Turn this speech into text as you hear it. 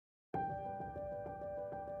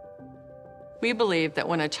We believe that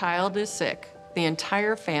when a child is sick, the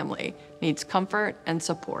entire family needs comfort and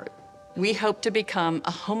support. We hope to become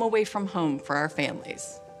a home away from home for our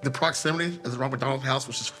families. The proximity of the Ronald McDonald House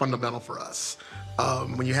was just fundamental for us.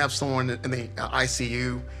 When you have someone in the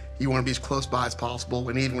ICU, you want to be as close by as possible,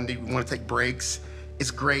 and even when you want to take breaks,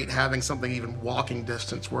 it's great having something even walking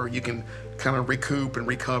distance where you can kind of recoup and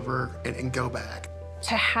recover and go back.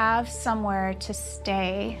 To have somewhere to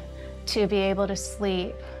stay, to be able to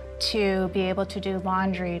sleep, to be able to do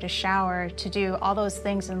laundry, to shower, to do all those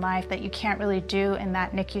things in life that you can't really do in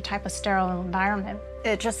that NICU type of sterile environment.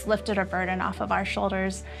 It just lifted a burden off of our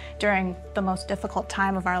shoulders during the most difficult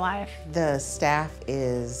time of our life. The staff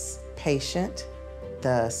is patient.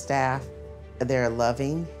 The staff, they're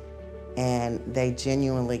loving, and they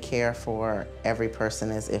genuinely care for every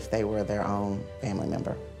person as if they were their own family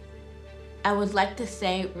member. I would like to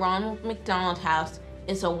say Ronald McDonald House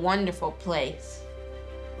is a wonderful place.